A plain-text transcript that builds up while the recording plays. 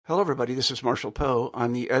Hello, everybody. This is Marshall Poe.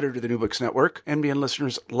 I'm the editor of the New Books Network. NBN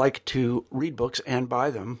listeners like to read books and buy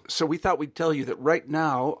them. So we thought we'd tell you that right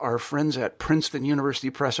now, our friends at Princeton University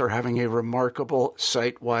Press are having a remarkable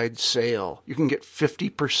site-wide sale. You can get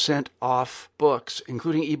 50% off books,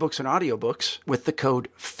 including ebooks and audiobooks, with the code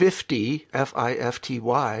 50,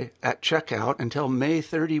 F-I-F-T-Y, at checkout until May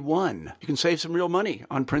 31. You can save some real money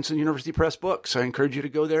on Princeton University Press books. I encourage you to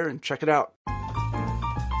go there and check it out.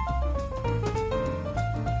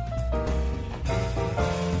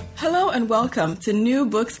 Hello and welcome to New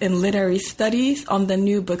Books in Literary Studies on the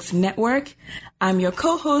New Books Network. I'm your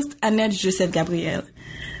co-host, Annette Joseph Gabriel.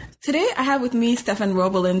 Today I have with me Stephan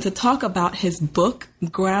Robelin to talk about his book,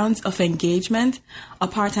 Grounds of Engagement,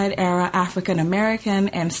 Apartheid-Era African American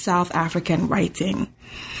and South African Writing.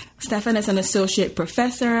 Stephan is an associate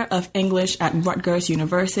professor of English at Rutgers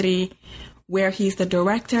University, where he's the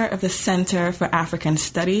director of the Center for African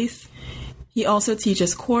Studies. He also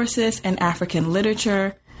teaches courses in African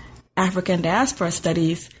literature, African diaspora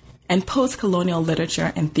studies, and post-colonial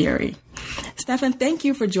literature and theory. Stephan, thank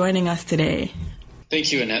you for joining us today.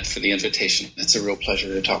 Thank you, Annette, for the invitation. It's a real pleasure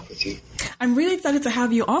to talk with you. I'm really excited to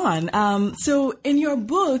have you on. So in your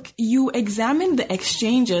book, you examine the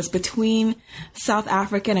exchanges between South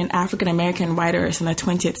African and African American writers in the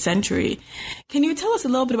 20th century. Can you tell us a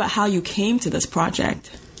little bit about how you came to this project?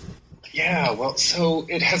 Yeah, well, so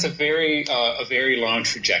it has a very long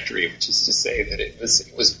trajectory, which is to say that it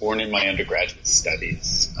was born in my undergraduate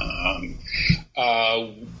studies.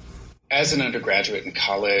 As an undergraduate in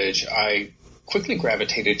college, I quickly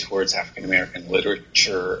gravitated towards African American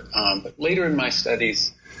literature, but later in my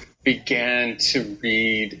studies began to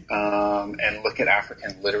read and look at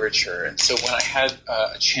African literature. And so when I had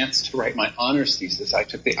a chance to write my honors thesis, I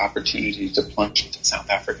took the opportunity to plunge into South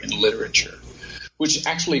African literature, which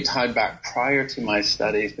actually tied back prior to my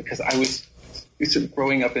studies because I was sort of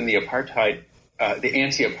growing up in the anti-apartheid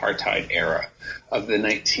era of the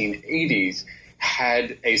 1980s,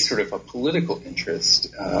 had a sort of a political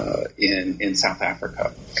interest in South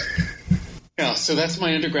Africa. Yeah, so that's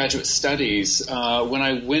my undergraduate studies. When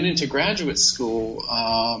I went into graduate school,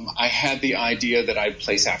 I had the idea that I'd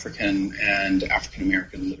place African and African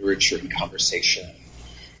American literature in conversation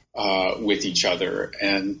with each other.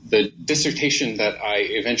 And the dissertation that I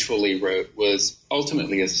eventually wrote was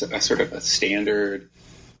ultimately a sort of a standard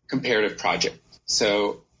comparative project.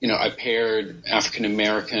 So, I paired African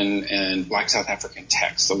American and Black South African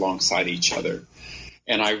texts alongside each other.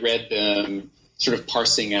 And I read them sort of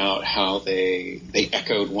parsing out how they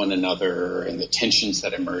echoed one another and the tensions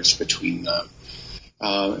that emerged between them.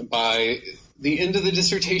 By the end of the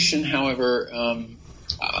dissertation, however,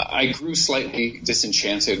 I grew slightly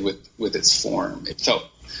disenchanted with its form. It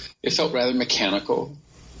felt rather mechanical.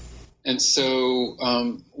 And so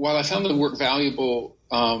while I found the work valuable,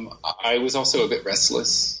 I was also a bit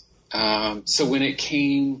restless. So when it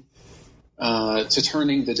came to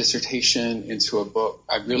turning the dissertation into a book,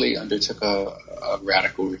 I really undertook a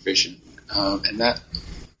radical revision. And that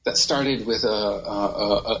started with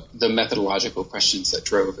the methodological questions that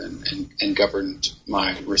drove and governed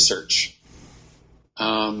my research.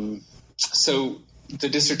 So the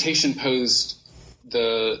dissertation posed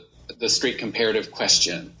the straight comparative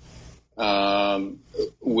question,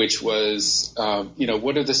 which was,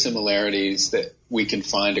 what are the similarities that we can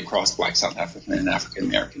find across Black South African and African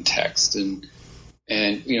American texts, and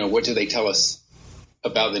what do they tell us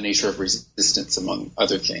about the nature of resistance, among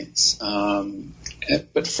other things.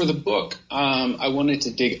 But for the book, I wanted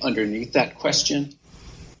to dig underneath that question.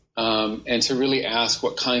 And to really ask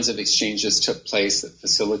what kinds of exchanges took place that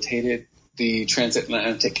facilitated the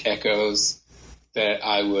transatlantic echoes that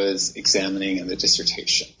I was examining in the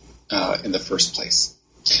dissertation in the first place.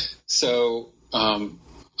 So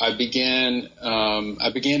I began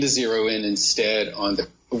to zero in instead on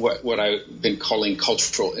what I've been calling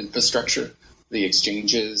cultural infrastructure, the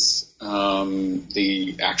exchanges,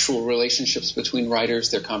 the actual relationships between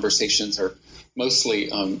writers. Their conversations are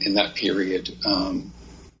mostly in that period.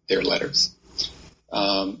 Their letters.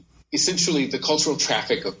 Essentially the cultural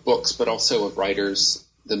traffic of books, but also of writers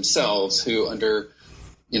themselves who under,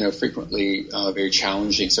 frequently very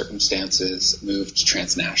challenging circumstances moved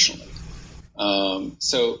transnationally.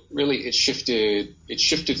 So really it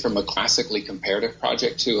shifted from a classically comparative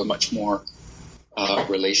project to a much more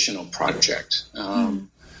relational project.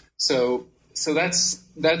 So that's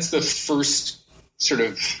the first sort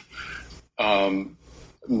of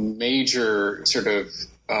major sort of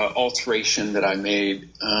alteration that I made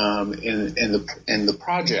in the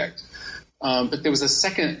project. But there was a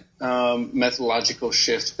second methodological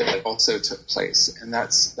shift that also took place, and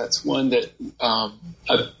that's one that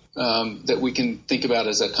that we can think about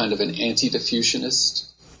as a kind of an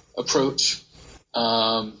anti-diffusionist approach.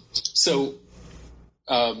 So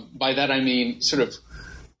by that I mean sort of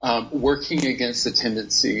working against the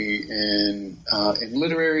tendency in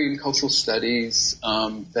literary and cultural studies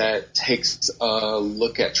that takes a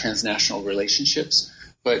look at transnational relationships,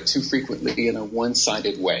 but too frequently in a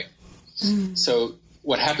one-sided way. So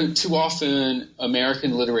what happened too often,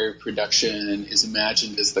 American literary production is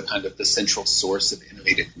imagined as the kind of the central source of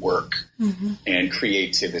innovative work and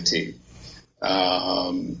creativity.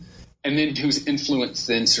 And then whose influence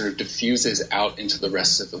then sort of diffuses out into the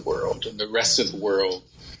rest of the world. And the rest of the world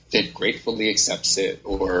then gratefully accepts it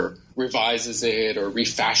or revises it or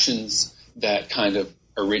refashions that kind of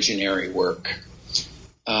originary work.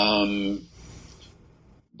 But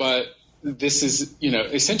this is,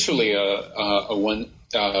 essentially a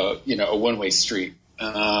one-way street.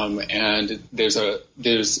 And there's a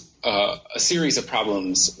series of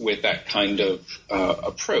problems with that kind of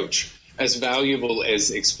approach. As valuable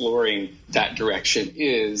as exploring that direction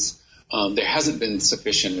is, there hasn't been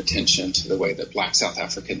sufficient attention to the way that Black South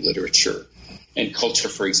African literature and culture,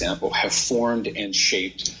 for example, have formed and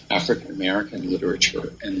shaped African American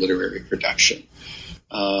literature and literary production.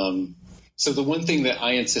 So the one thing that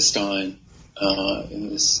I insist on in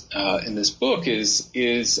this book is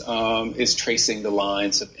tracing the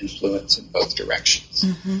lines of influence in both directions.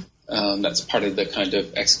 That's part of the kind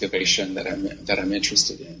of excavation that I'm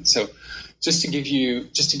interested in. So, just to give you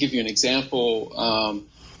an example,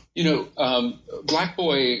 Black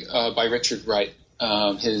Boy by Richard Wright,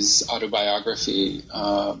 his autobiography,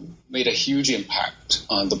 made a huge impact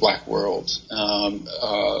on the Black world,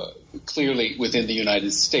 clearly within the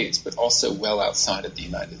United States, but also well outside of the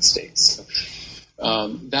United States. So,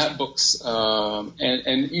 that book's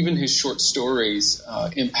and even his short stories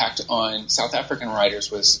impact on South African writers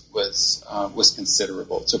was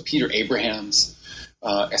considerable. So Peter Abrahams,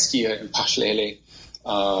 Eskia Mphahlele,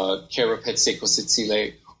 Keropetse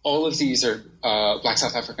Kositsile, all of these are Black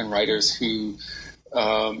South African writers who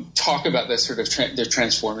talk about this sort of their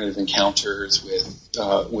transformative encounters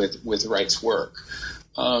with Wright's work.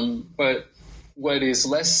 But what is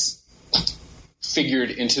less figured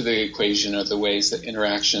into the equation are the ways that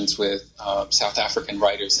interactions with South African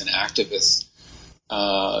writers and activists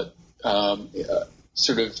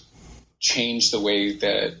sort of change the way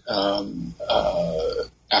that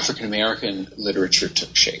African American literature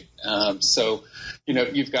took shape. So,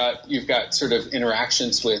 you've got sort of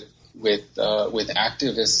interactions with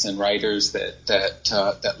activists and writers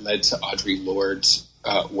that led to Audre Lorde's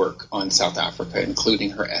work on South Africa,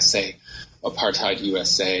 including her essay Apartheid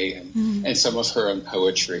USA and some of her own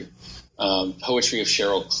poetry. Poetry of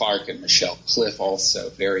Cheryl Clark and Michelle Cliff also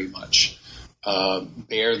very much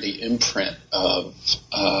bear the imprint of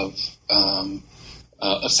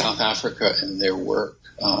South Africa in their work.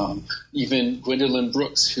 Even Gwendolyn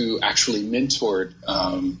Brooks, who actually mentored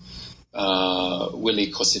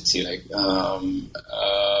Willie Kositsile,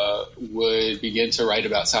 would begin to write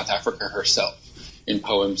about South Africa herself in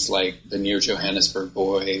poems like The Near Johannesburg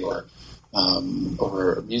Boy or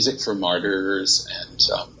Music for Martyrs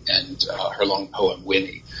and her long poem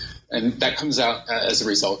Winnie. And that comes out as a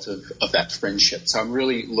result of that friendship. So I'm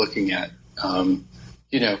really looking at a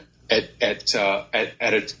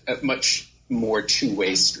much more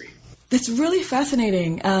two-way street. It's really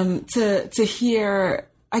fascinating to hear,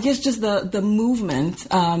 I guess, just the movement,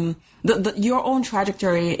 your own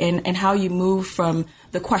trajectory and how you move from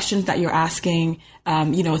the questions that you're asking,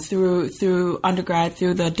 through undergrad,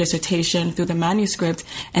 through the dissertation, through the manuscript,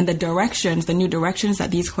 and the new directions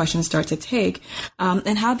that these questions start to take,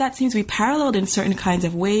 and how that seems to be paralleled in certain kinds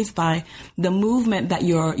of ways by the movement that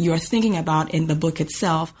you're thinking about in the book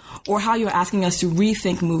itself, or how you're asking us to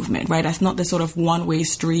rethink movement, right? That's not this sort of one-way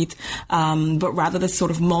street, but rather this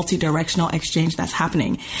sort of multi-directional exchange that's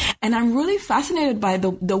happening. And I'm really fascinated by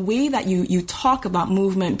the way that you talk about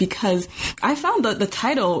movement, because I found the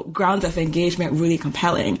title Grounds of Engagement really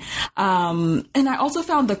compelling. And I also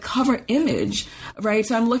found the cover image, right?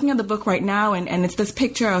 So I'm looking at the book right now and it's this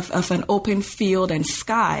picture of an open field and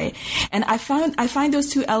sky. And I find those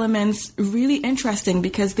two elements really interesting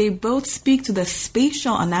because they both speak to the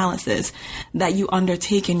spatial analysis that you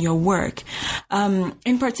undertake in your work.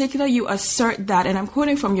 In particular, you assert that, and I'm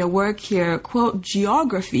quoting from your work here, quote,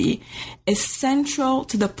 geography is central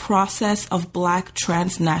to the process of Black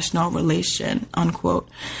transnational relation, unquote.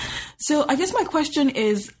 So I guess my question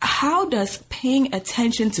is, how does paying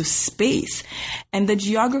attention to space and the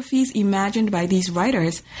geographies imagined by these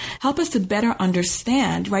writers help us to better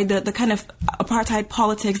understand, right, the kind of apartheid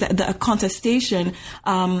politics, the contestation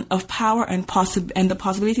of power and the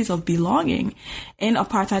possibilities of belonging in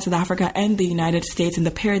apartheid South Africa and the United States in the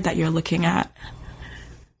period that you're looking at?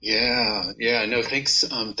 Yeah. No, thanks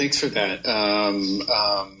for that.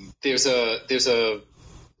 There's a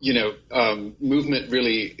movement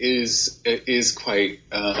really is quite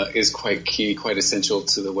key, quite essential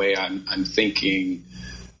to the way I'm thinking.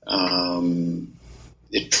 I'm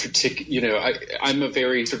a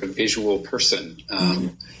very sort of visual person.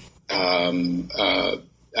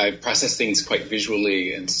 I process things quite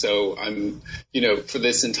visually, and so I'm, for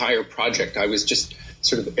this entire project, I was just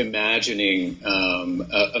sort of imagining,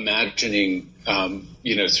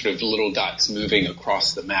 sort of little dots moving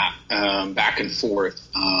across the map, back and forth,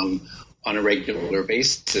 on a regular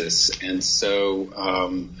basis. And so,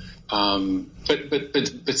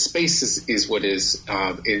 but space is what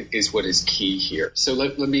is key here. So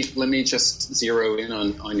let me just zero in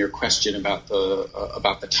on your question about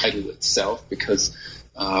the title itself, because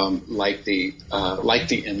like the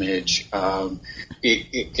image,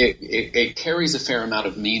 it carries a fair amount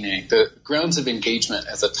of meaning. The grounds of engagement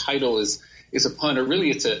as a title is a pun, or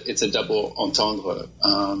really it's a double entendre.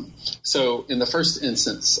 So in the first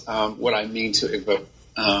instance, what I mean to evoke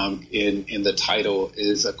in the title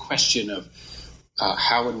is a question of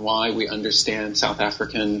how and why we understand South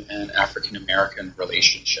African and African American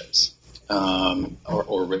relationships,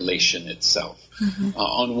 or relation itself. Mm-hmm.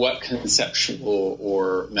 On what conceptual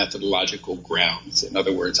or methodological grounds? In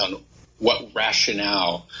other words, on what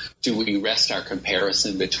rationale do we rest our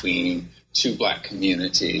comparison between two Black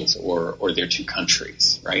communities or their two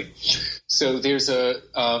countries, right? So there's a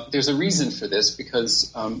reason for this,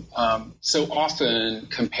 because so often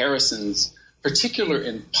comparisons, particularly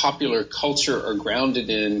in popular culture, are grounded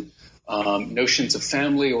in notions of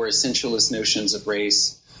family or essentialist notions of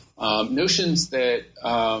race. Notions that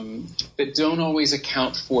don't always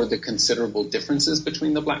account for the considerable differences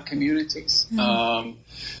between the Black communities, when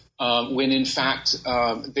in fact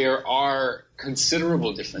there are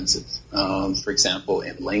considerable differences, for example,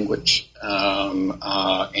 in language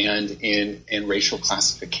and in racial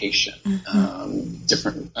classification.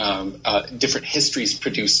 Different histories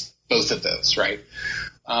produce both of those, right?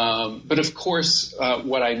 But of course,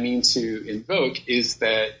 what I mean to invoke is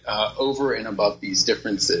that over and above these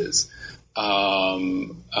differences,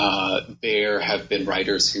 there have been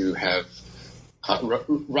writers who have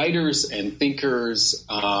writers and thinkers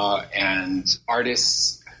and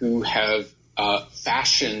artists who have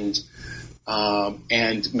fashioned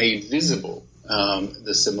and made visible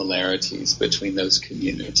the similarities between those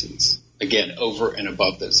communities. Again, over and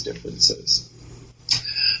above those differences.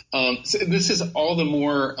 So this is all the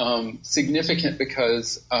more significant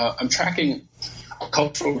because I'm tracking a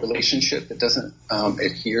cultural relationship that doesn't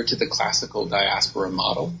adhere to the classical diaspora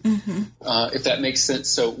model, if that makes sense.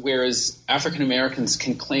 So whereas African Americans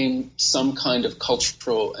can claim some kind of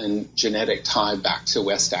cultural and genetic tie back to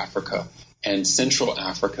West Africa and Central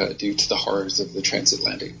Africa due to the horrors of the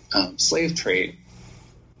transatlantic slave trade,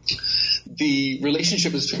 the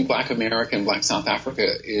relationship between Black America and Black South Africa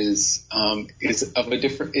is a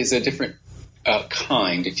different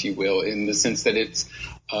kind, if you will, in the sense that it's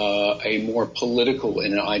a more political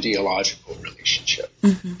and an ideological relationship.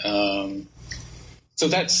 So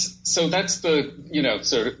that's the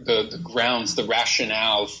sort of the grounds, the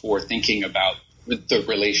rationale for thinking about the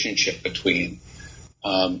relationship between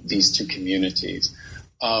these two communities.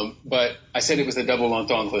 But I said it was a double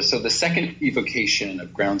entendre. So the second evocation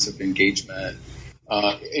of grounds of engagement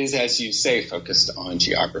is, as you say, focused on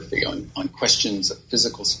geography, on questions of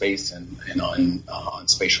physical space and on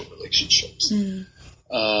spatial relationships.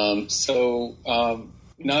 So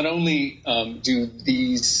not only do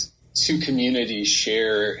these two communities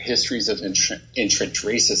share histories of entrenched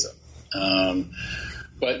racism,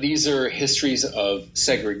 but these are histories of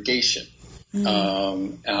segregation.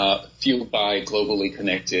 Fueled by globally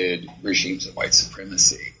connected regimes of white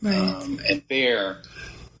supremacy. Right. And there,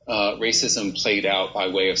 racism played out by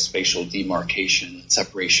way of spatial demarcation and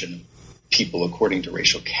separation of people according to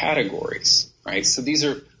racial categories, right? So these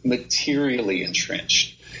are materially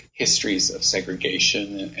entrenched histories of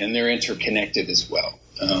segregation, and they're interconnected as well.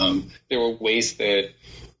 There were ways that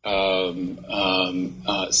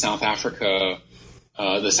South Africa...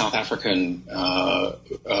 the South African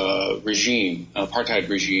regime, apartheid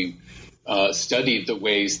regime, studied the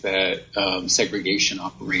ways that segregation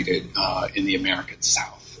operated in the American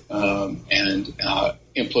South and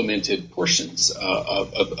implemented portions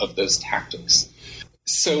of those tactics.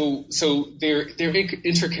 So they're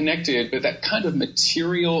interconnected, but that kind of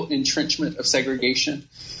material entrenchment of segregation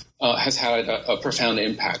has had a profound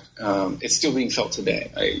impact. It's still being felt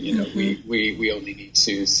today. We only need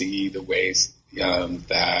to see the ways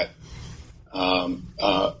that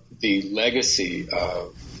the legacy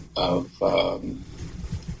of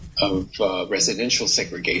residential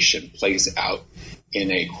segregation plays out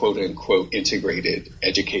in a quote unquote integrated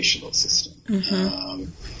educational system.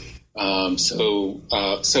 So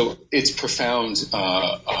it's profound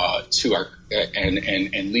to our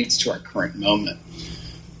and leads to our current moment.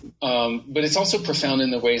 But it's also profound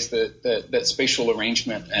in the ways that spatial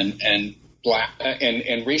arrangement and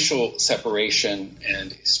racial separation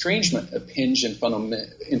and estrangement impinge in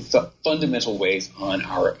fundamental ways on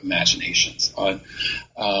our imaginations, on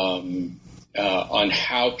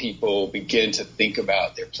how people begin to think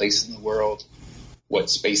about their place in the world, what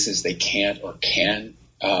spaces they can't or can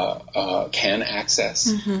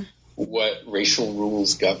access, what racial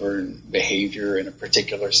rules govern behavior in a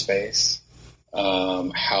particular space,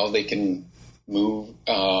 how they can move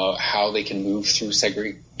through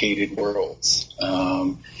segregated worlds,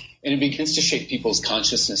 and it begins to shape people's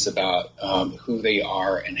consciousness about who they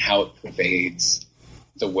are and how it pervades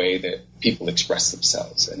the way that people express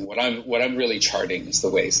themselves. And what I'm really charting is the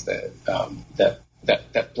ways that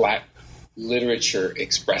Black literature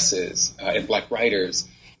expresses and Black writers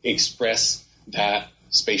express that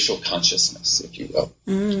spatial consciousness, if you will.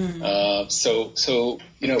 So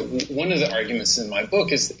one of the arguments in my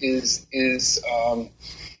book is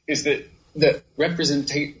that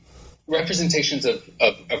representations of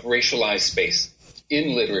racialized space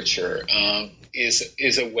in literature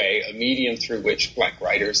is a medium through which Black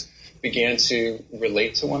writers began to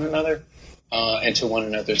relate to one another and to one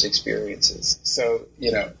another's experiences. So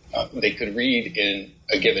they could read in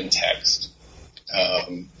a given text.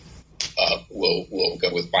 We'll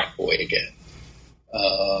go with Black Boy again.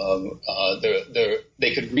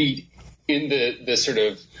 They could read in the sort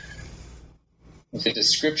of the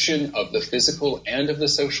description of the physical and of the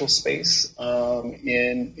social space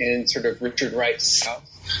in sort of Richard Wright's South,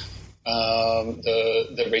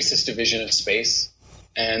 the racist division of space,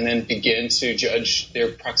 and then begin to judge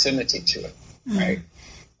their proximity to it, right?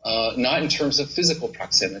 Not in terms of physical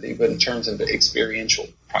proximity, but in terms of experiential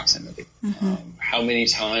proximity. How many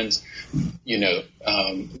times,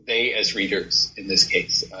 they as readers, in this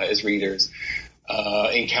case,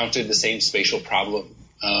 encountered the same spatial problem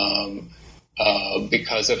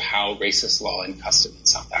because of how racist law and custom in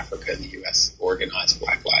South Africa and the U.S. organized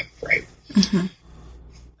Black life, right?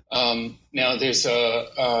 Now, there's a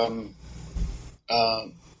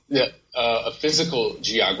physical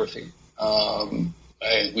geography.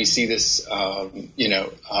 We see this,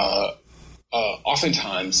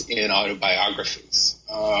 oftentimes in autobiographies,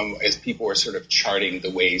 as people are sort of charting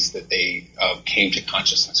the ways that they came to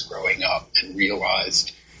consciousness growing up and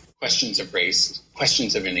realized questions of race,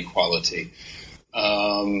 questions of inequality,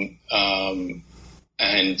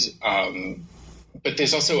 but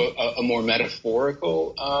there's also a more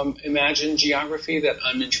metaphorical imagined geography that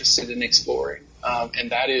I'm interested in exploring,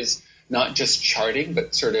 and that is not just charting,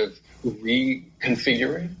 but sort of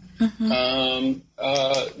reconfiguring the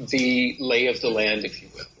lay of the land, if you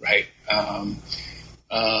will, right?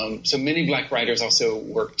 So many Black writers also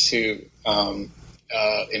work to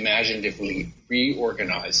imaginatively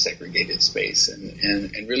reorganize segregated space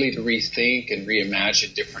and really to rethink and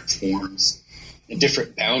reimagine different forms and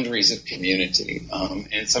different boundaries of community.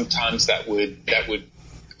 And sometimes that would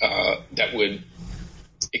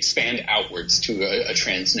expand outwards to a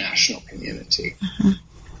transnational community.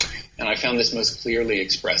 And I found this most clearly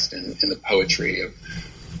expressed in the poetry of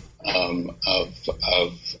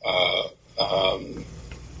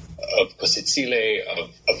Kositsile,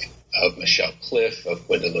 of Michelle Cliff, of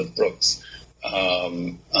Gwendolyn Brooks.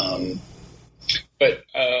 But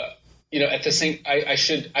at the same, I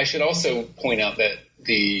should also point out that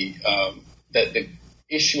the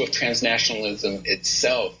issue of transnationalism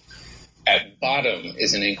itself, at bottom,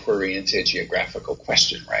 is an inquiry into a geographical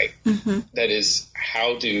question, right? That is,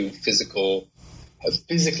 how do physically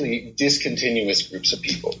discontinuous groups of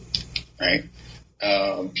people, right?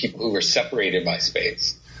 People who are separated by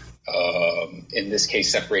space, in this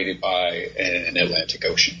case, separated by an Atlantic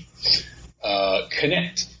Ocean,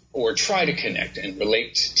 connect or try to connect and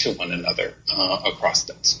relate to one another across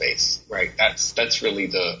that space, right? That's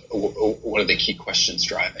really one of the key questions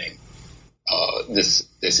driving this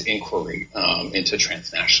inquiry into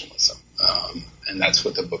transnationalism, and that's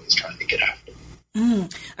what the book is trying to get after.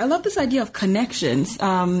 I I love this idea of connections,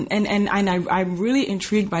 and I'm really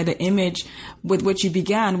intrigued by the image with which you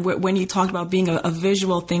began when you talked about being a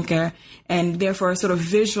visual thinker and therefore sort of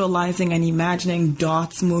visualizing and imagining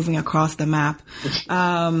dots moving across the map.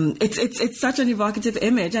 It's such an evocative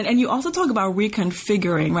image, and you also talk about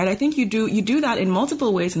reconfiguring, right? I think you do that in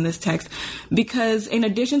multiple ways in this text, because in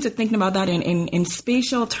addition to thinking about that in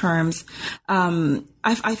spatial terms,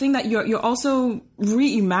 I think that you're also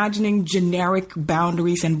reimagining generic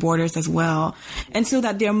boundaries and borders as well. And so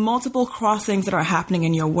that there are multiple crossings that are happening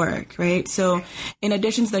in your work, right? So in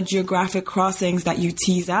addition to the geographic crossings that you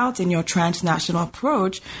tease out in your transnational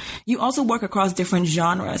approach, you also work across different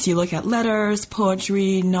genres. You look at letters,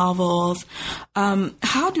 poetry, novels.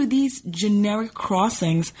 How do these generic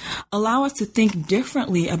crossings allow us to think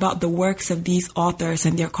differently about the works of these authors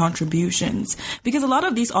and their contributions? Because a lot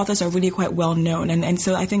of these authors are really quite well known, and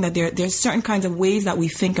so I think that there's certain kinds of ways that we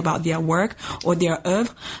think about their work or their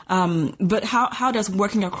oeuvre. But how does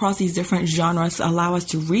working across these different genres allow us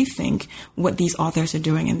to rethink what these authors are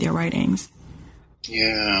doing in their writings?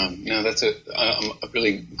 Yeah, no, that's a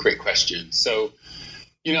really great question. So,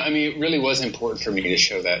 it really was important for me to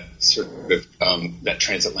show that sort of that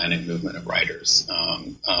transatlantic movement of writers,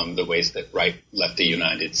 the ways that Wright left the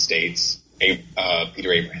United States.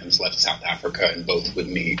 Peter Abrahams left South Africa, and both would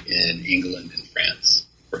meet in England and France,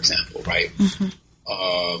 for example, right? Mm-hmm.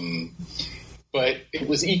 But it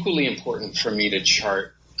was equally important for me to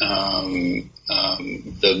chart the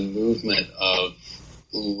movement of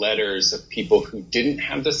letters of people who didn't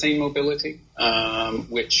have the same mobility,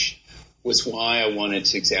 which was why I wanted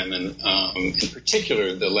to examine, in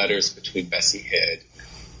particular, the letters between Bessie Head.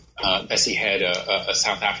 Bessie Head, a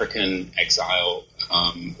South African exile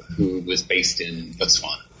who was based in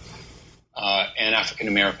Botswana, and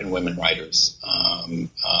African-American women writers,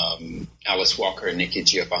 Alice Walker, Nikki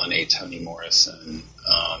Giovanni, Toni Morrison,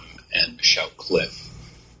 and Michelle Cliff.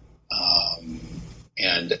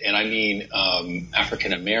 And I mean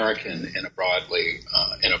African-American in a broad way,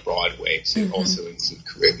 to mm-hmm. also include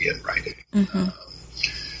Caribbean writing. Mm-hmm.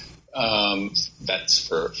 That's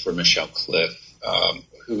for Michelle Cliff.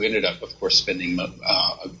 Who ended up, of course, spending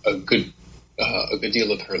a good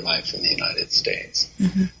deal of her life in the United States.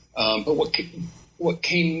 Mm-hmm. But what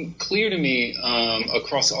came clear to me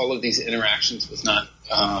across all of these interactions was not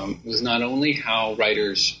only how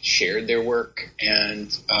writers shared their work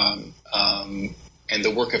and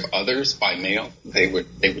the work of others by mail. They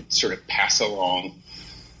would sort of pass along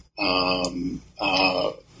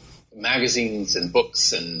magazines and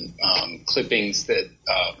books and clippings that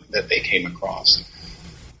they came across.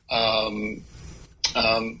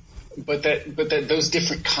 But that those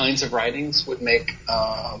different kinds of writings would make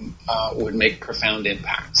profound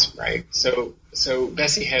impacts, right? So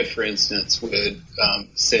Bessie Head, for instance, would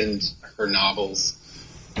send her novels,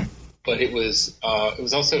 but it was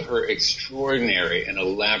also her extraordinary and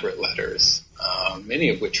elaborate letters, many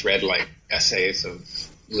of which read like essays of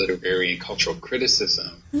literary and cultural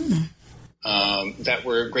criticism, that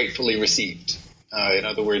were gratefully received. In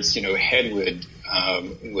other words, Head would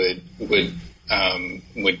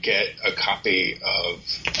get a copy of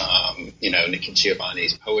Nikki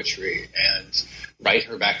Giovanni's poetry and write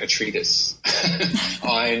her back a treatise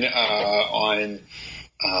on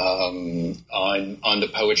the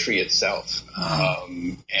poetry itself,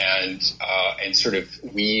 and sort of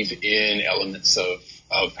weave in elements of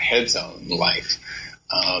Head's own life.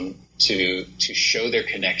 To show their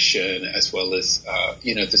connection, as well as the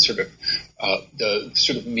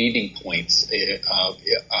sort of meeting points,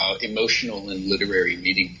 emotional and literary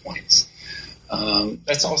meeting points.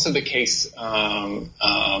 That's also the case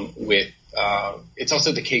it's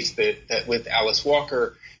also the case that with Alice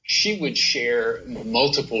Walker, she would share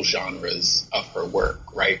multiple genres of her work,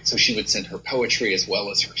 right? So she would send her poetry as well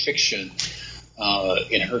as her fiction.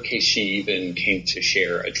 In her case, she even came to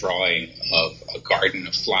share a drawing of a garden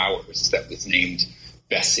of flowers that was named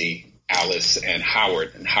Bessie, Alice, and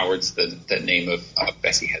Howard. And Howard's the name of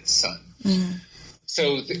Bessie Head's son. Mm-hmm.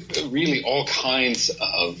 So really all kinds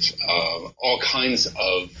of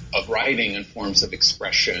writing and forms of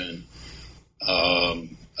expression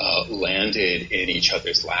landed in each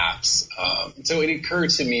other's laps. And so it occurred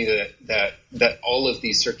to me that all of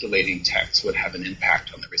these circulating texts would have an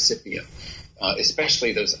impact on the recipient.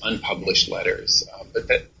 Especially those unpublished letters, but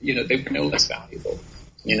that they were no less valuable.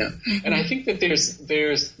 Mm-hmm. And I think that there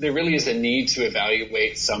really is a need to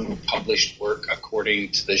evaluate some published work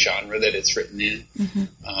according to the genre that it's written in, mm-hmm.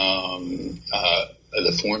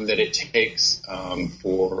 The form that it takes,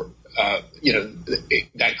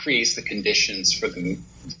 that creates the conditions for the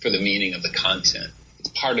meaning of the content. It's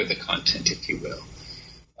part of the content, if you will.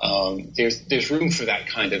 there's room for that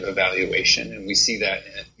kind of evaluation, and we see that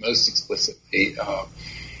most explicitly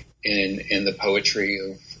in the poetry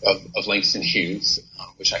of Langston Hughes,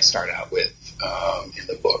 which I start out with in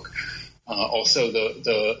the book. Also,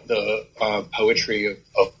 the poetry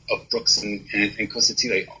of Brooks and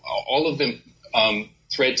Kosetile. All of them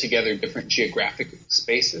thread together different geographic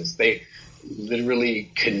spaces. They literally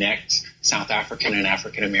connect South African and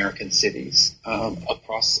African American cities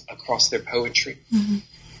across their poetry. Mm-hmm.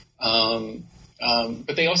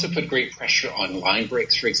 But they also put great pressure on line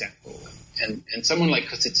breaks, for example. And someone like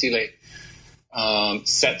Kosetile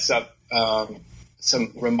sets up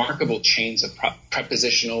some remarkable chains of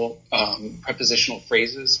prepositional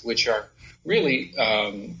phrases, which are really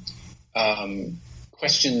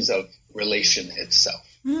questions of relation itself,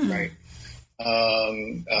 right?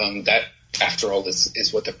 That, after all,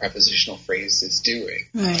 is what the prepositional phrase is doing.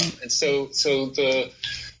 Right. And so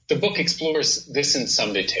the book explores this in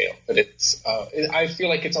some detail, but I feel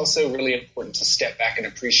like it's also really important to step back and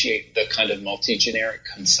appreciate the kind of multi-generic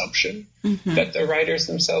consumption that the writers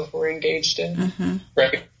themselves were engaged in,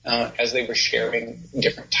 right? As they were sharing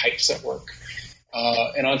different types of work.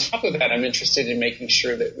 And on top of that, I'm interested in making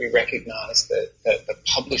sure that we recognize that the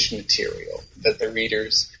published material that the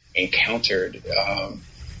readers encountered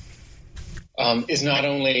is not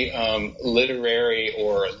only literary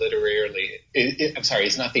or literarily,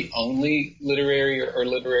 it's not the only literary or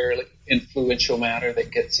literarily influential matter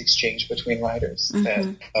that gets exchanged between writers.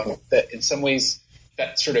 That in some ways,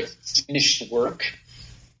 that sort of finished work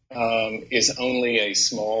is only a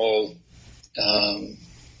small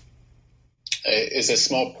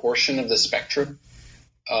portion of the spectrum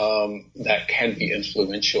that can be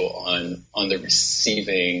influential on the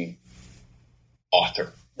receiving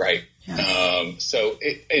author, right? Yes. So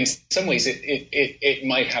in some ways, it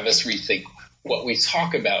might have us rethink what we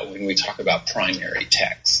talk about when we talk about primary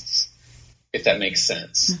texts, if that makes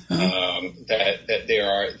sense. That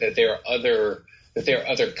there are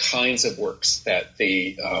other kinds of works that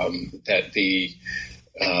the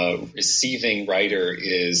receiving writer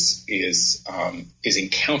is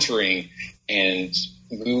encountering and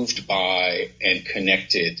moved by and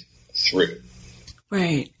connected through.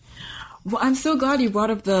 Right. Well, I'm so glad you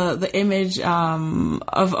brought up the image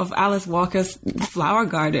of Alice Walker's flower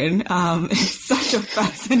garden. It's such a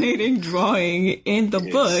fascinating drawing in the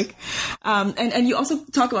book. And you also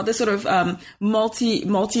talk about this sort of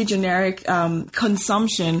multi-generic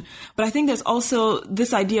consumption. But I think there's also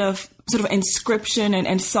this idea of sort of inscription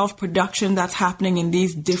and self-production that's happening in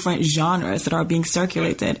these different genres that are being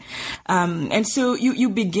circulated. And so you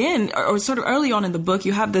begin, or sort of early on in the book,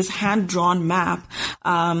 you have this hand-drawn map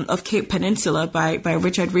of Cape Peninsula by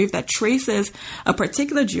Richard Reeve that traces a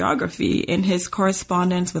particular geography in his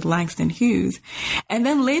correspondence with Langston Hughes. And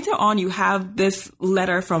then later on, you have this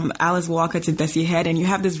letter from Alice Walker to Bessie Head, and you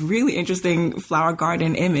have this really interesting flower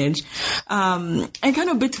garden image. And kind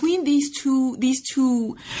of between these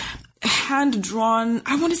two hand-drawn,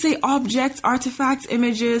 I want to say objects, artifacts,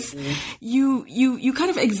 images, you kind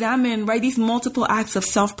of examine, right, these multiple acts of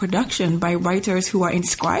self-production by writers who are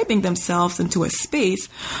inscribing themselves into a space,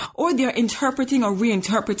 or they're interpreting or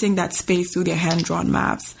reinterpreting that space through their hand-drawn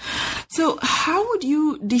maps. So how would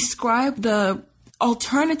you describe the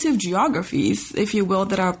alternative geographies, if you will,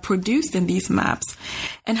 that are produced in these maps?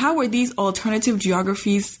 And how were these alternative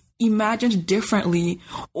geographies imagined differently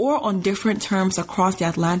or on different terms across the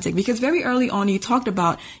Atlantic? Because very early on, you talked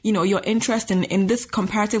about, your interest in this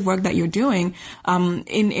comparative work that you're doing,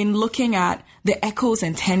 in looking at the echoes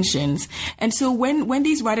and tensions. And so when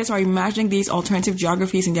these writers are imagining these alternative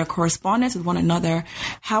geographies in their correspondence with one another,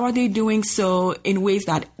 how are they doing so in ways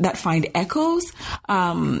that find echoes,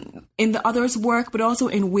 in the other's work, but also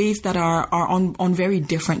in ways that are on very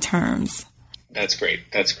different terms? That's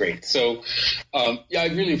great. So, I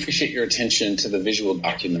really appreciate your attention to the visual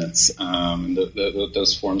documents,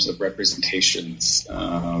 those forms of representations.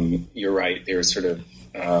 You're right; they're sort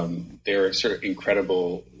of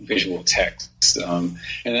incredible visual texts, and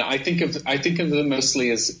I think of them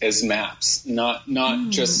mostly as maps, not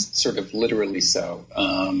just sort of literally so.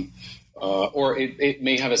 Or it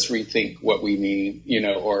may have us rethink what we mean,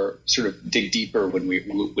 or sort of dig deeper when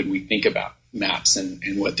we think about maps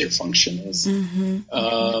and what their function is.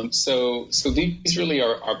 So these really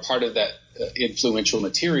are part of that influential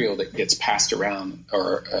material that gets passed around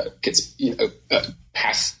or gets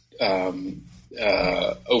passed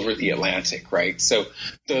over the Atlantic, right? So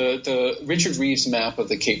the Richard Reeves map of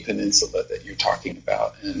the Cape Peninsula that you're talking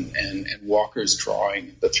about, and Walker's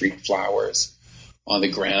drawing the three flowers on the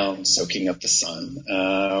ground soaking up the sun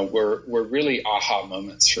were really aha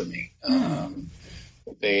moments for me.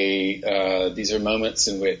 These are moments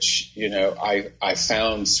in which, I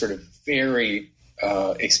found sort of very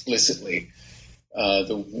explicitly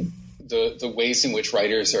the ways in which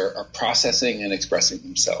writers are processing and expressing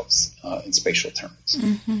themselves in spatial terms.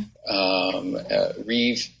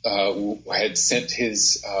 Reeve had sent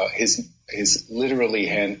his literally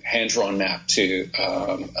hand-drawn map to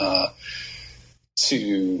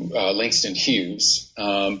Langston Hughes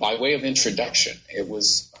by way of introduction. It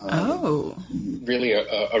was really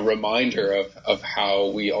a reminder of how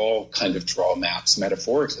we all kind of draw maps,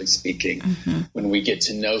 metaphorically speaking, when we get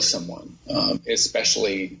to know someone,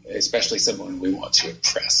 especially someone we want to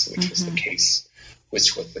impress, which was the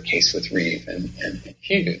case with Reeve and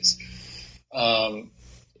Hughes.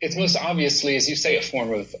 It's most obviously, as you say, a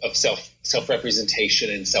form of self-representation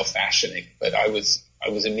and self-fashioning. But I was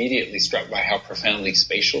immediately struck by how profoundly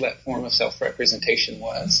spatial that form of self-representation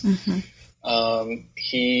was.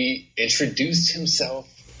 He introduced himself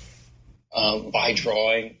by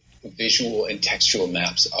drawing visual and textual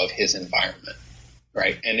maps of his environment,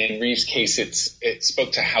 right? And in Reeve's case, it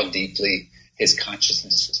spoke to how deeply his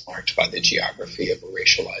consciousness was marked by the geography of a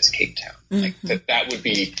racialized Cape Town. Like that would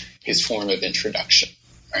be his form of introduction,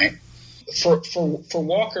 right? For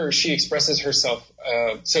Walker, she expresses herself.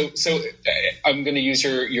 So I'm going to use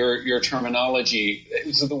your terminology.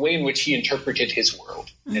 So the way in which he interpreted his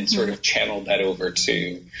world and sort of channeled that over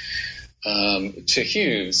to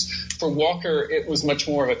Hughes. For Walker, it was much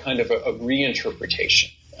more of a kind of a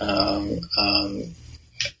reinterpretation.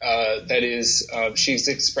 That is, she's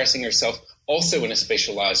expressing herself also in a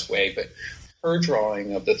spatialized way, but her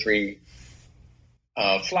drawing of the three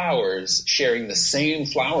flowers sharing the same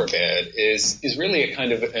flower bed is really a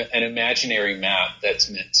kind of an imaginary map that's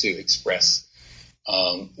meant to express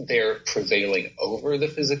their prevailing over the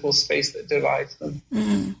physical space that divides them.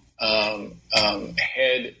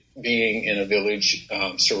 Head being in a village,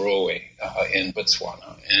 Sorowe, in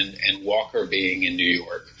Botswana, and Walker being in New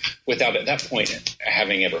York, without at that point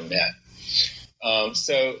having ever met.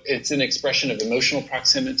 So it's an expression of emotional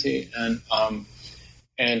proximity and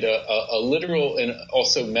a literal and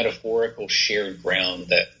also metaphorical shared ground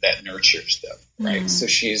that nurtures them, right? So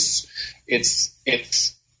it's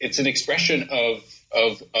an expression of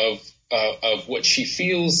what she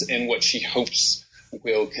feels and what she hopes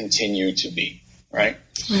will continue to be, right?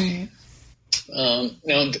 Right. Now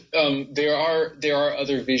there are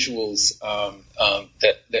other visuals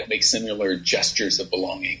that make similar gestures of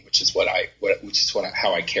belonging, which is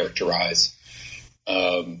how I characterize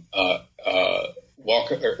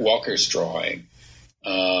Walker's drawing.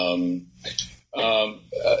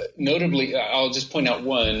 Notably, I'll just point out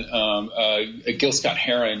one, Gil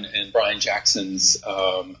Scott-Heron and Brian Jackson's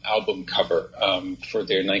album cover for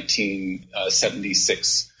their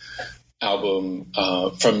 1976 album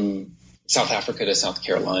From South Africa to South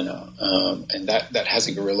Carolina. And that has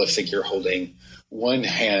a gorilla figure holding one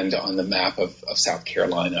hand on the map of South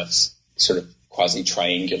Carolina's sort of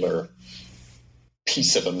quasi-triangular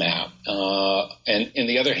piece of a map, and in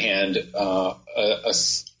the other hand,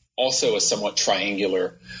 also a somewhat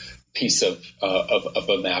triangular piece of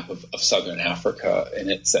a map of southern Africa,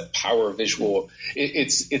 and it's a power visual.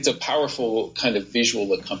 It's a powerful kind of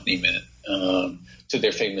visual accompaniment to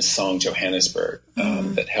their famous song Johannesburg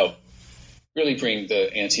that helped really bring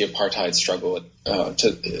the anti-apartheid struggle to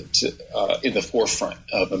in the forefront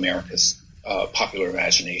of America's popular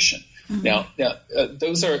imagination. Now,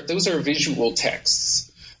 those are visual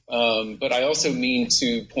texts, but I also mean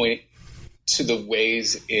to point to the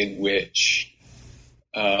ways in which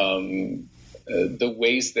that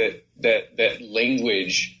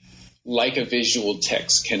language, like a visual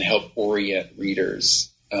text, can help orient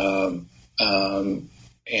readers and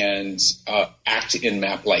act in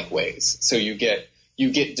map-like ways. So you get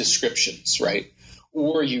descriptions, right,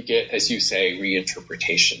 or you get, as you say,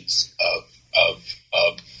 reinterpretations of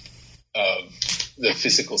the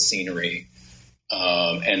physical scenery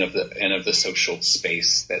and of the social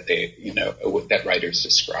space that that writers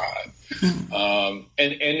describe, and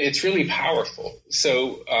it's really powerful.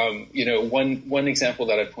 So one example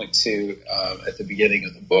that I point to at the beginning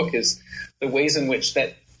of the book is the ways in which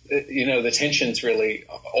that the tensions really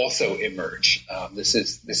also emerge. This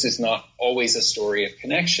is not always a story of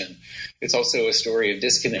connection; it's also a story of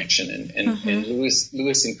disconnection. And Louis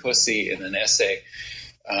Nkosi, in an essay,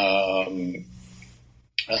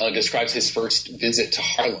 describes his first visit to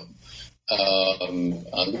Harlem.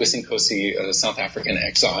 Louis Nkosi, a South African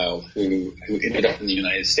exile who ended up in the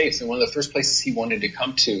United States, and one of the first places he wanted to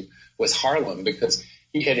come to was Harlem, because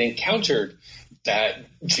he had encountered that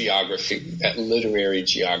geography, that literary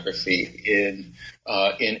geography, in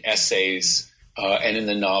essays and in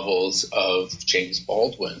the novels of James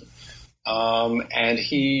Baldwin. And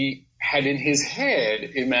he had in his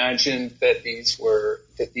head imagined that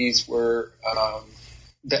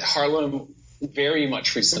that Harlem very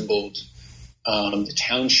much resembled the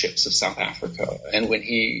townships of South Africa. And when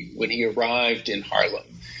he arrived in Harlem,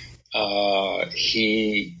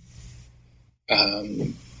 he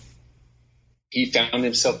found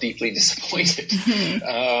himself deeply disappointed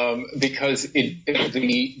because the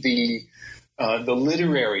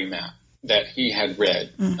literary map that he had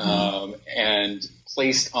read and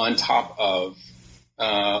placed on top of,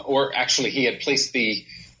 or actually he had placed the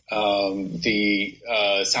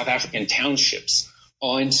South African townships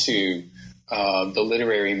onto the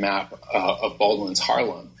literary map of Baldwin's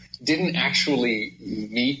Harlem, didn't actually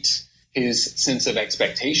meet his sense of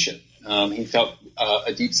expectation. He felt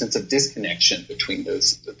a deep sense of disconnection between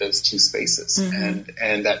those two spaces,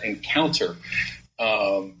 and that encounter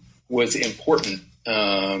was important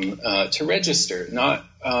to register, not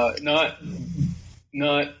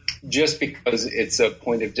just because it's a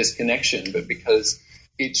point of disconnection, but because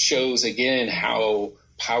it shows again how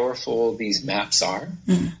powerful these maps are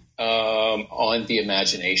on the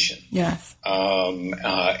imagination. Yes,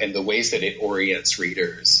 and the ways that it orients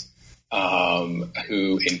readers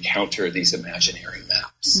who encounter these imaginary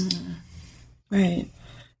maps. Right.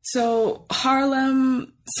 So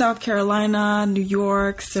Harlem, South Carolina, New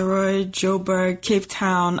York, Saroy, Joburg, Cape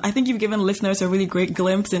Town. I think you've given listeners a really great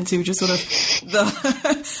glimpse into just sort of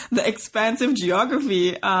the expansive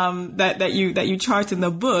geography that you chart in the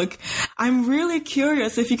book. I'm really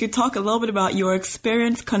curious if you could talk a little bit about your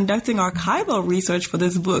experience conducting archival research for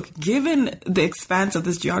this book, given the expanse of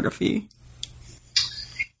this geography.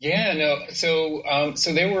 Yeah, no. So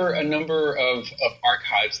there were a number of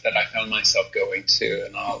archives that I found myself going to,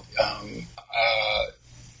 and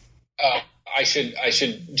I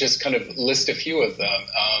should just kind of list a few of them.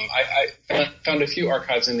 I found a few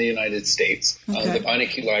archives in the United States. The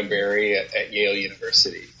Beinecke Library at Yale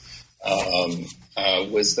University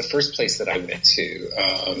was the first place that I went to,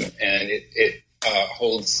 and it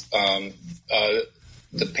holds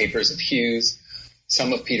the papers of Hughes,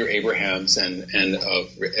 some of Peter Abrahams, and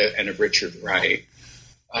of Richard Wright.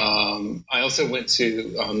 I also went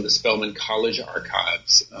to the Spelman College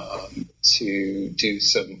archives to do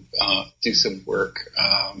some work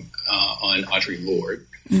on Audre Lorde.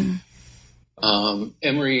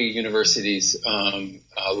 Emory University's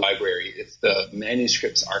library, it's the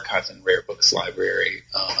Manuscripts, Archives, and Rare Books Library,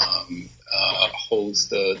 holds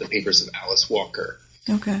the papers of Alice Walker.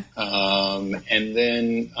 Okay. And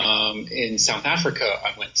then in South Africa,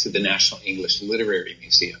 I went to the National English Literary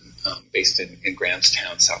Museum, based in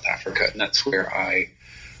Grahamstown, South Africa, and that's where I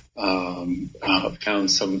found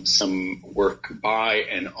some work by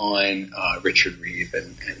and on Richard Reeve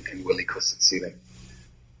and Willie Kosetsile.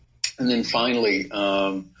 And then finally,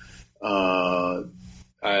 I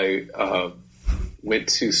went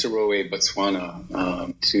to Sarowe,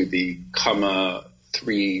 Botswana, to the Khama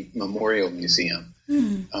III Memorial Museum.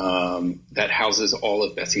 That houses all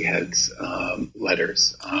of Bessie Head's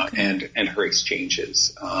letters and her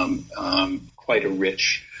exchanges. Quite a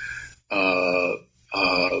rich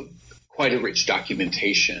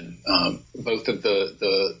documentation, both of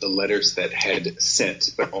the letters that Head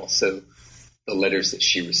sent, but also the letters that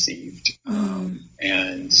she received, and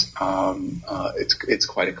it's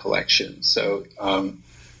quite a collection. So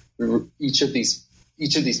each of these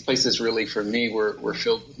places really, for me, were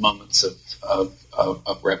filled with moments of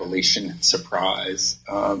revelation and surprise.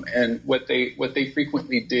 And what they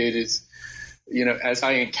frequently did is, as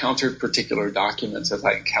I encountered particular documents, as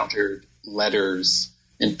I encountered letters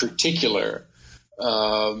in particular,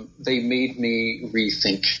 they made me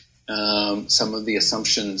rethink some of the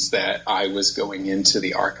assumptions that I was going into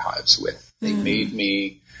the archives with. They made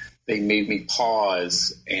me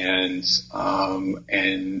pause and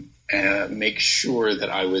make sure that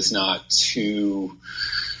I was not too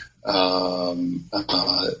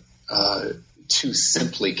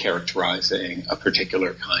simply characterizing a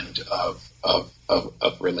particular kind of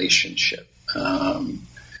relationship.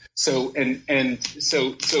 So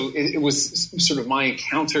it was sort of my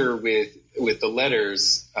encounter with the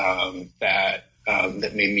letters that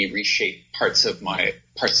made me reshape parts of my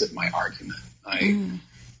argument.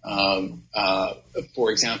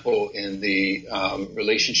 For example, in the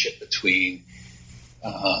relationship between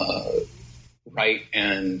Wright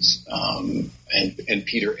and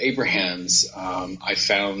Peter Abrahams, I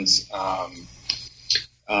found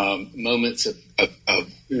moments of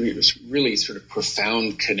really sort of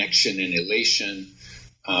profound connection and elation,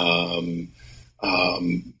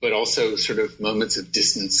 but also sort of moments of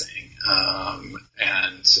distancing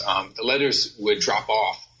and the letters would drop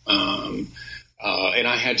off, and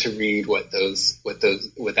I had to read what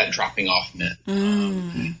that dropping off meant.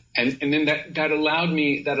 And then that allowed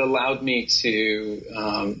me to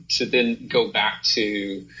then go back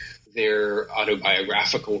to their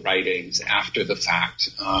autobiographical writings after the fact,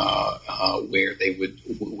 where they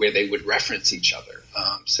would reference each other.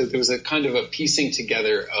 So there was a kind of a piecing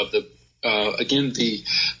together of the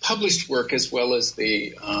published work as well as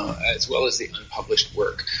the unpublished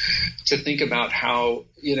work, to think about how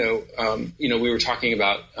we were talking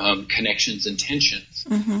about connections and tensions.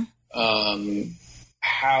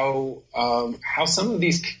 How some of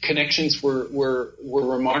these connections were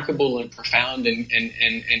remarkable and profound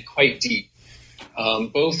and quite deep,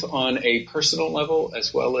 both on a personal level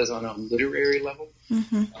as well as on a literary level.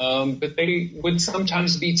 But they would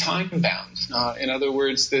sometimes be time bound. In other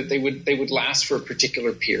words, that they would last for a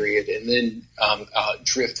particular period, and then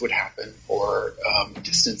drift would happen, or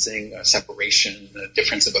distancing, separation, a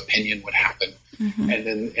difference of opinion would happen, and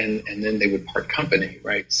then they would part company.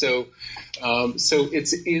 Right. So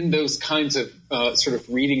it's in those kinds of sort of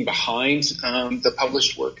reading behind the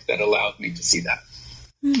published work that allowed me to see that.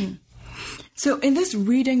 So in this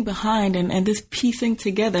reading behind and this piecing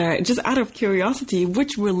together, just out of curiosity,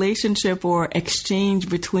 which relationship or exchange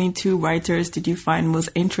between two writers did you find most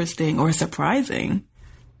interesting or surprising?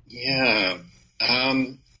 Yeah.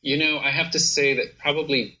 I have to say that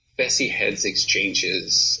probably Bessie Head's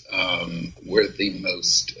exchanges were the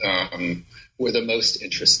most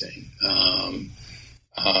interesting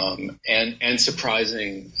and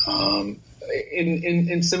surprising.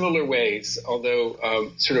 In similar ways, although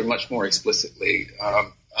sort of much more explicitly,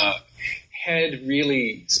 Head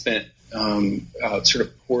really spent sort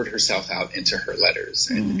of poured herself out into her letters,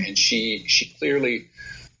 and she clearly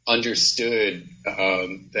understood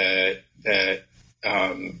that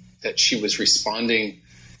she was responding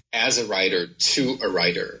as a writer to a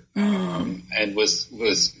writer, and was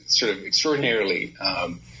sort of extraordinarily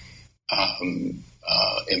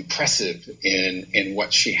impressive in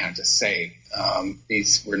what she had to say.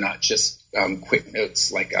 These were not just quick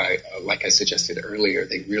notes like I suggested earlier.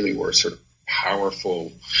 They really were sort of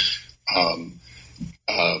powerful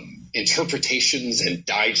interpretations and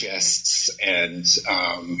digests and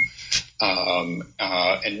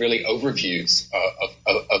really overviews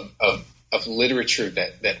of literature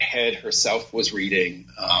that Head herself was reading,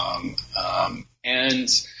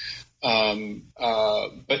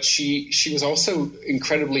 but she was also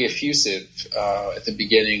incredibly effusive at the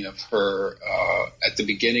beginning of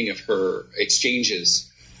her exchanges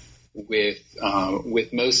with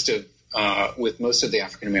most of the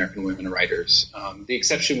African American women writers. The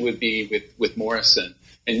exception would be with Morrison,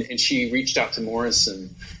 and she reached out to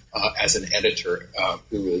Morrison as an editor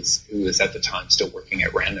who was at the time still working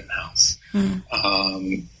at Random House.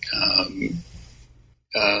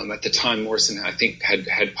 At the time, Morrison, I think,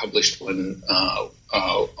 had published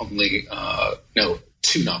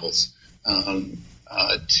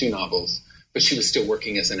two novels, but she was still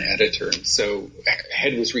working as an editor, and so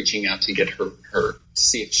Head was reaching out to get her to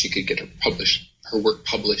see if she could get her work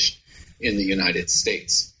published in the United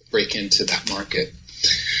States, break into that market.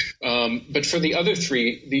 But for the other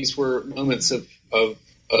three, these were moments of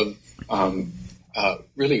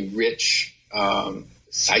really rich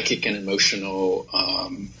psychic and emotional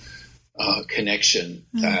connection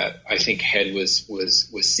that I think Head was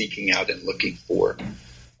seeking out and looking for.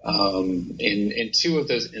 In two of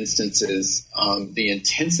those instances, the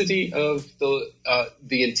intensity of the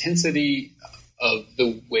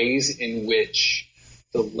ways in which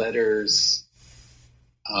the letters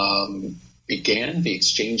began, the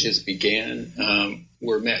exchanges began,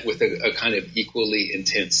 were met with a kind of equally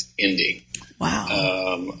intense ending.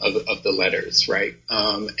 Wow. Of the letters, right?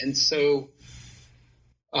 And so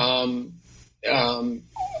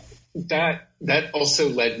that also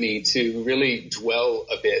led me to really dwell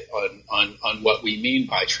a bit on what we mean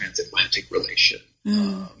by transatlantic relation,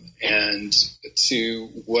 and to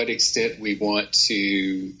what extent we want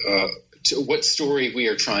to what story we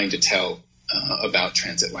are trying to tell about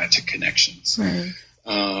transatlantic connections. Right.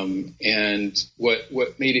 And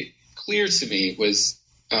what made it clear to me was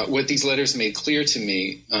what these letters made clear to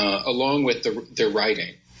me, along with their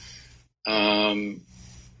writing,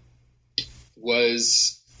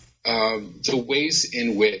 was the ways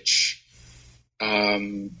in which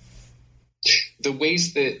that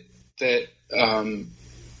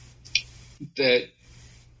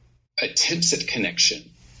attempts at connection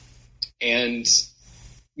and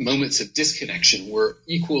moments of disconnection were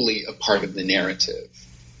equally a part of the narrative,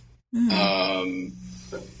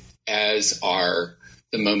 as are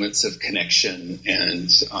the moments of connection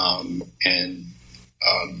and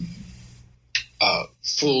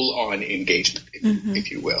full-on engagement,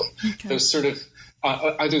 if you will. Okay. Those sort of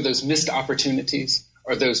either those missed opportunities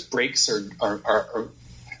or those breaks are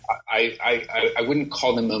I wouldn't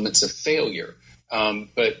call them moments of failure,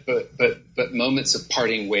 but moments of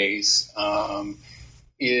parting ways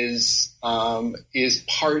is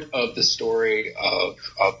part of the story of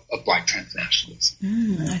Black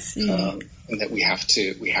transnationalism. I see, and that we have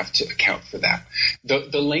to account for that.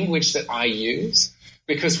 The language that I use,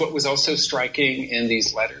 because what was also striking in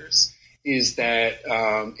these letters is that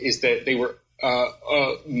they were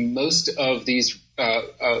most of these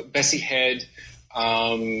Bessie Head,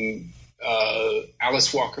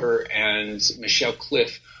 Alice Walker, and Michelle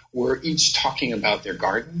Cliff were each talking about their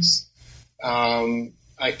gardens in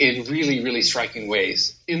really, really striking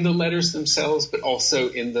ways in the letters themselves, but also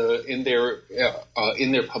in their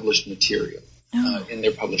published material, in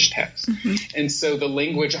their published text. And so the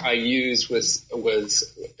language I used was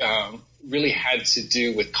really had to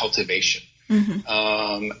do with cultivation.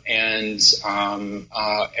 And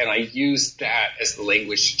I used that as the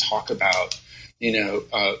language to talk about,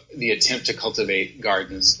 the attempt to cultivate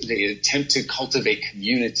gardens, the attempt to cultivate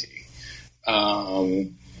community.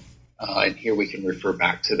 And here we can refer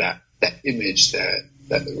back to that image, that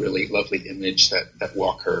really lovely image that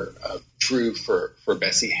Walker drew for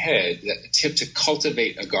Bessie Head. That attempt to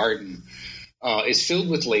cultivate a garden is filled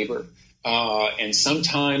with labor, and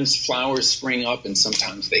sometimes flowers spring up and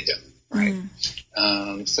sometimes they don't. Right.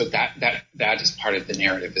 So that is part of the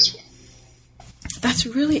narrative as well. That's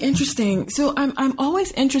really interesting. So I'm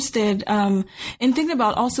always interested in thinking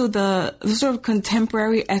about also the sort of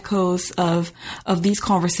contemporary echoes of these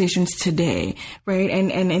conversations today, right?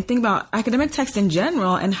 And think about academic texts in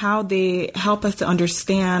general and how they help us to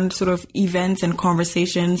understand sort of events and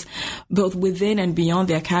conversations both within and beyond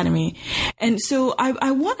the academy. And so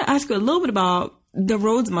I want to ask you a little bit about the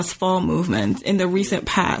Rhodes Must Fall movement in the recent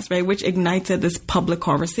past, right, which ignited this public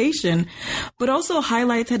conversation, but also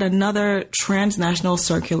highlighted another transnational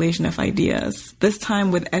circulation of ideas, this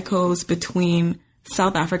time with echoes between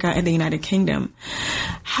South Africa and the United Kingdom.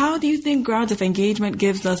 How do you think Grounds of Engagement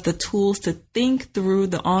gives us the tools to think through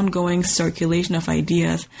the ongoing circulation of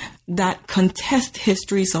ideas that contest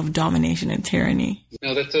histories of domination and tyranny?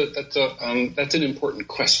 No, that's an important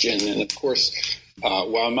question, and of course,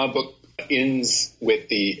 while my book ends with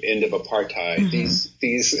the end of apartheid,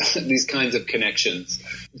 these kinds of connections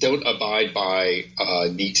don't abide by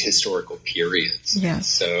neat historical periods.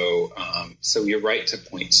 Yes. So you're right to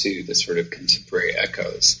point to the sort of contemporary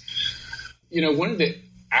echoes. One of the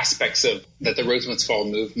aspects of that the Rhodes Must Fall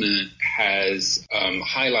movement has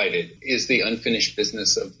highlighted is the unfinished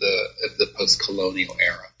business of the post-colonial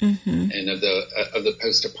era and of the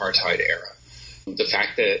post-apartheid era. The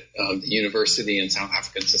fact that the university and South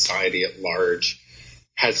African society at large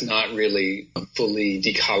has not really fully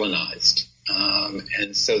decolonized.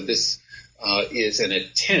 And so this is an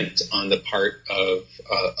attempt on the part of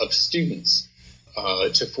students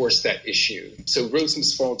to force that issue. So Rhodes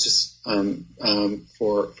Must Fall, just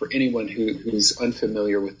for anyone who's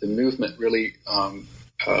unfamiliar with the movement, really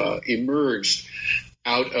emerged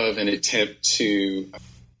out of an attempt to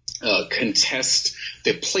contest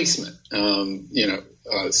the placement,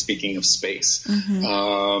 speaking of space,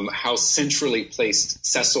 how centrally placed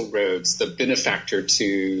Cecil Rhodes, the benefactor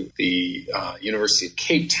to the University of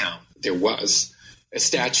Cape Town, there was a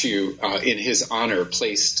statue in his honor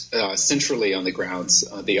placed centrally on the grounds,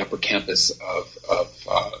 the upper campus of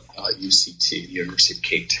UCT, the University of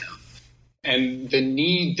Cape Town. And the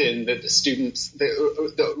need then that the students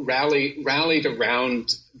rallied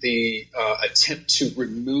around the attempt to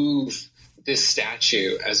remove this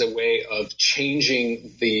statue as a way of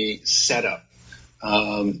changing the setup,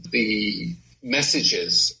 the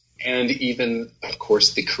messages, and even, of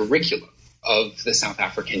course, the curriculum of the South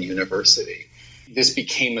African University. This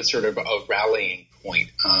became a sort of a rallying point.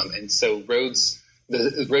 And so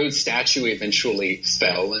the Rhodes statue eventually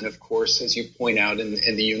fell. And of course, as you point out, in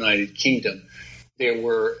the United Kingdom, there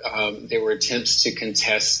were attempts to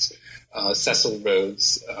contest Cecil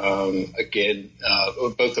Rhodes, again,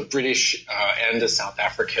 both a British and a South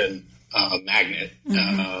African magnate,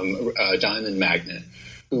 diamond magnate,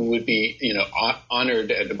 who would be,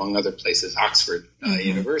 honored at, among other places, Oxford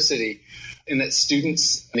University, and that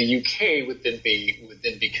students in the UK would then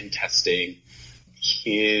be contesting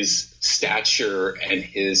his stature and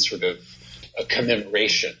his sort of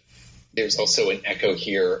commemoration. There's also an echo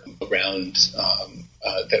here around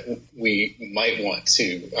that we might want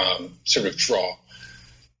to sort of draw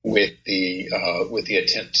with the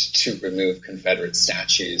attempt to remove Confederate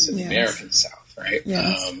statues in the American South, right?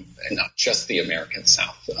 Yes. And not just the American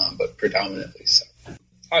South, but predominantly so.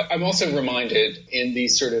 I'm also reminded in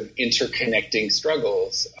these sort of interconnecting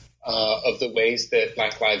struggles of the ways that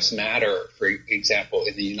Black Lives Matter, for example,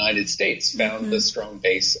 in the United States, found a strong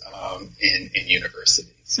base in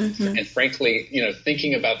universities. And frankly,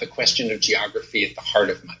 thinking about the question of geography at the heart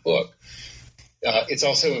of my book, it's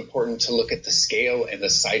also important to look at the scale and the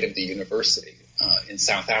site of the university. In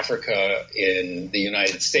South Africa, in the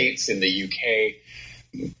United States, in the UK,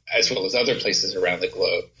 as well as other places around the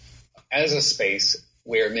globe, as a space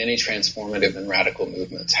where many transformative and radical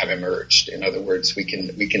movements have emerged. In other words, we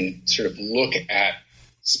can sort of look at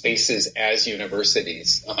spaces as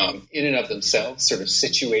universities in and of themselves, sort of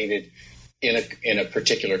situated in a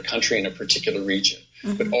particular country, in a particular region,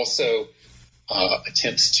 but also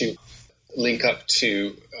attempts to link up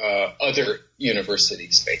to other university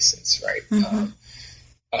spaces, right?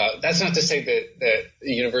 That's not to say that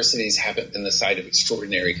universities haven't been the site of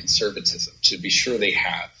extraordinary conservatism. To be sure they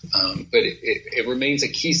have. But it remains a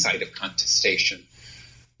key site of contestation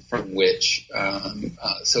from which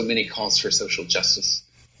so many calls for social justice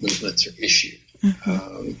movements are issued.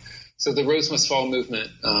 So the Rhodes Must Fall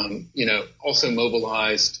movement, also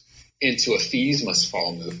mobilized into a Fees Must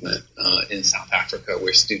Fall movement in South Africa,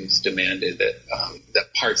 where students demanded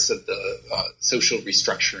that parts of the social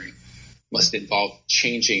restructuring must involve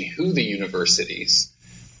changing who the universities,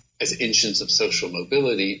 as engines of social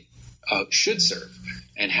mobility, should serve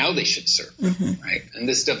and how they should serve, right? And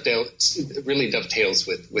this really dovetails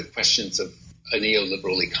with questions of a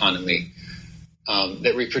neoliberal economy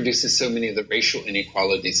that reproduces so many of the racial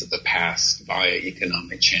inequalities of the past via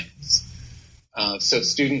economic channels. So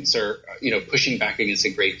students are, pushing back against a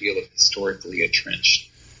great deal of historically entrenched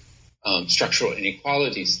structural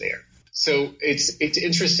inequalities there. So it's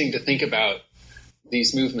interesting to think about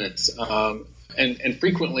these movements, and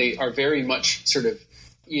frequently are very much sort of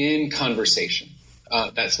in conversation.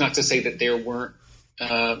 That's not to say that there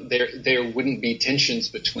wouldn't be tensions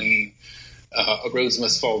between a Rhodes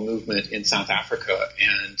Must Fall movement in South Africa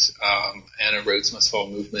and a Rhodes Must Fall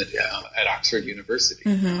movement at Oxford University.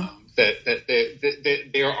 That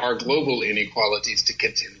there are global inequalities to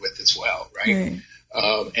contend with as well, right?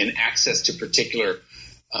 And access to particular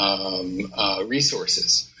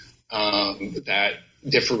resources that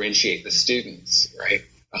differentiate the students, right?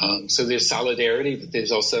 So there's solidarity, but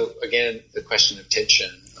there's also, again, the question of tension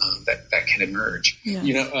that can emerge.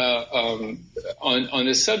 On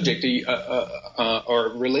this subject, or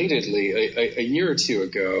relatedly, a year or two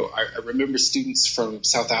ago, I remember students from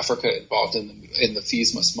South Africa involved in the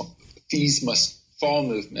Fees Must Fall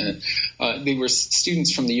movement. They were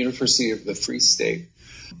students from the University of the Free State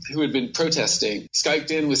who had been protesting, Skyped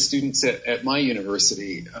in with students at my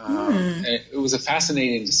university. And it was a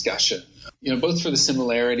fascinating discussion, both for the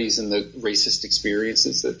similarities and the racist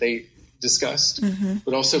experiences that they discussed,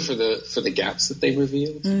 but also for the gaps that they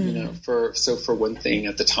revealed. For one thing,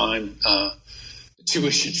 at the time,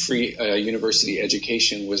 tuition-free university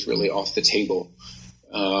education was really off the table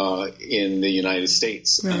in the United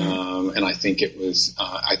States, and I think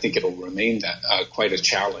it'll remain that quite a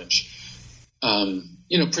challenge.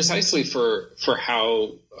 Precisely for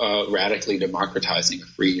how radically democratizing a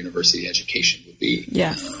free university education would be.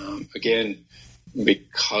 Yes. Again,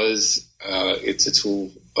 because it's a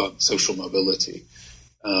tool of social mobility.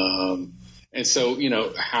 And so,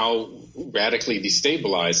 how radically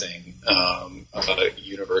destabilizing a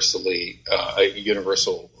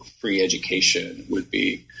universal free education would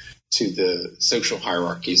be to the social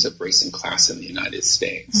hierarchies of race and class in the United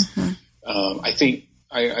States. I think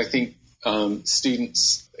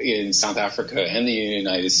students in South Africa and the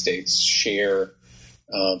United States share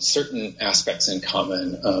certain aspects in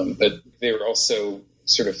common, but they're also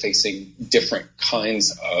sort of facing different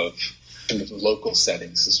kinds of local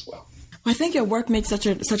settings as well. I think your work makes such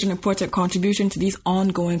an important contribution to these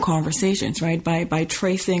ongoing conversations, right? By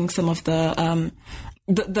tracing some of the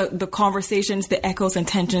conversations, the echoes and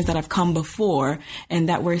tensions that have come before, and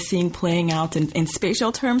that we're seeing playing out in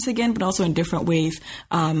spatial terms again, but also in different ways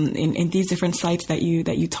in these different sites that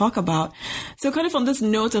you talk about. So, kind of on this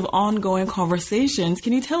note of ongoing conversations,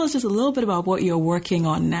 can you tell us just a little bit about what you're working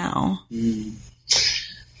on now?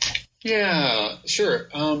 Yeah, sure.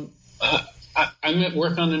 I'm at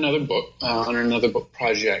work on another book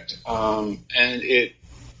project, and it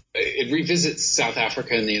revisits South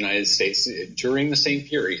Africa and the United States during the same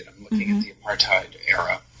period. I'm looking at the apartheid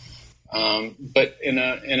era, but in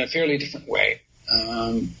a fairly different way.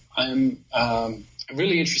 I'm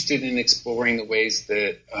really interested in exploring the ways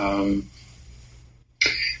that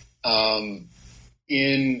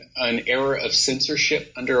in an era of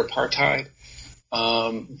censorship under apartheid,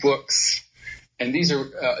 books And these are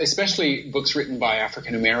especially books written by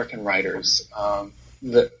African American writers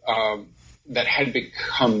that had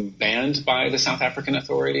become banned by the South African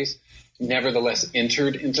authorities, nevertheless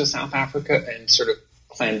entered into South Africa and sort of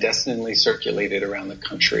clandestinely circulated around the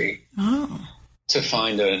country to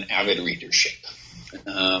find an avid readership.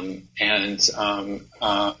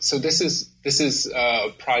 So this is a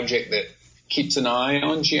project that keeps an eye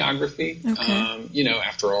on geography. Okay.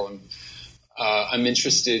 After all, I'm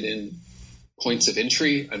interested in points of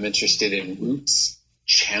entry. I'm interested in routes,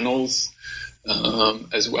 channels,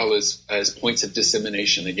 as well as points of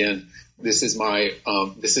dissemination. Again, this is my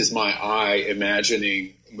eye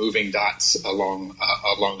imagining moving dots along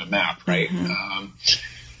a map, right? Mm-hmm.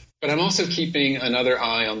 But I'm also keeping another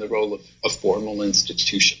eye on the role of formal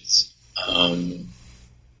institutions.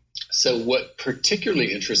 So what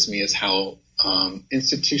particularly interests me is how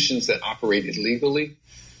institutions that operated legally,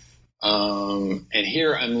 and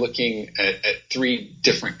here I'm looking at three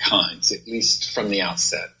different kinds, at least from the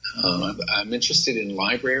outset. I'm interested in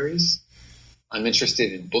libraries, I'm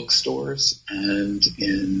interested in bookstores, and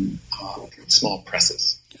in small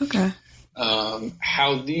presses. Okay.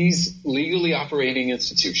 How these legally operating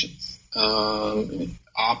institutions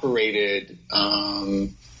operated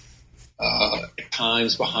at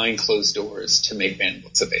times behind closed doors to make banned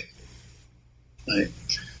books available. Right?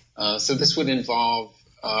 So this would involve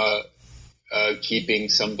keeping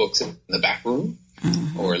some books in the back room,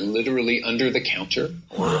 mm-hmm. or literally under the counter,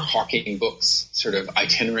 or hawking books sort of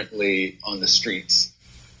itinerantly on the streets.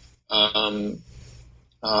 And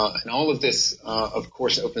all of this, of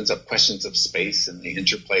course, opens up questions of space and the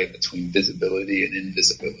interplay between visibility and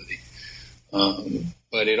invisibility.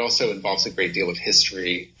 But it also involves a great deal of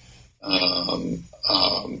history,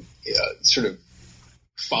 sort of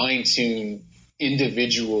fine-tune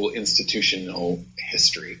individual institutional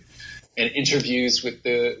history, and interviews with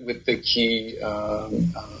the key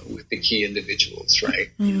individuals, right?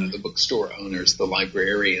 Mm-hmm. The bookstore owners, the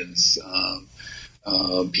librarians.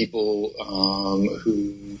 People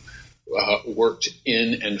who worked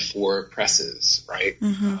in and for presses, right?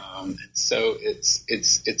 Mm-hmm. And so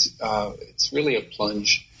it's really a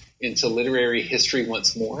plunge into literary history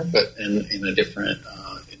once more, but in a different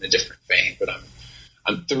vein. But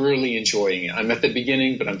I'm thoroughly enjoying it. I'm at the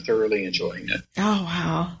beginning, but I'm thoroughly enjoying it. Oh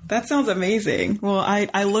wow, that sounds amazing. Well,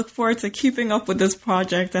 I look forward to keeping up with this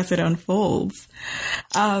project as it unfolds.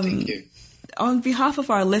 Thank you. On behalf of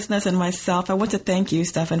our listeners and myself, I want to thank you,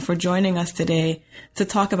 Stephan, for joining us today to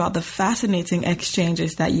talk about the fascinating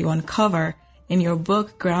exchanges that you uncover in your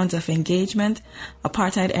book, Grounds of Engagement,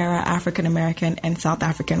 Apartheid-Era African American and South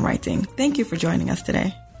African Writing. Thank you for joining us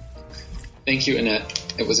today. Thank you,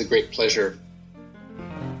 Annette. It was a great pleasure.